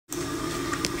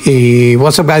Hey,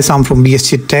 what's up guys, I'm from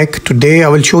BSC Tech. Today I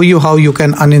will show you how you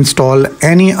can uninstall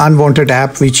any unwanted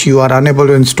app which you are unable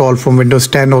to install from Windows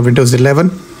 10 or Windows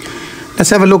 11. Let's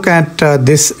have a look at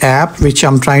this app which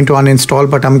I'm trying to uninstall,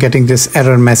 but I'm getting this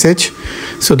error message.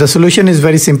 So the solution is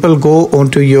very simple. Go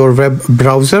onto your web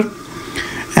browser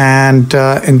and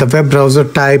in the web browser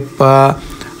type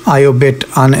iobit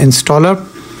uninstaller.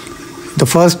 The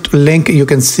first link you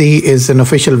can see is an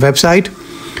official website.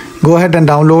 Go ahead and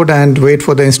download and wait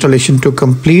for the installation to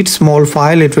complete. Small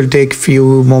file, it will take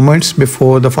few moments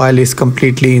before the file is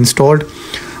completely installed.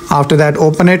 After that,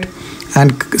 open it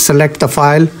and select the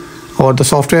file or the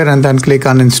software and then click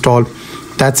uninstall.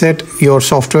 That's it, your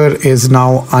software is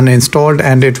now uninstalled,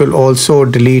 and it will also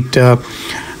delete the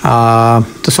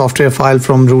software file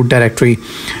from root directory.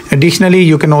 Additionally,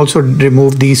 you can also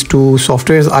remove these two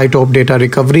softwares, iTop Data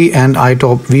Recovery and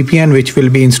iTop VPN, which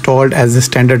will be installed as a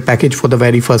standard package for the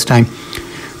very first time.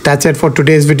 That's it for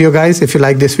today's video guys. If you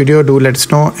like this video, do let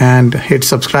us know and hit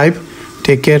subscribe.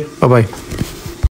 Take care. Bye bye.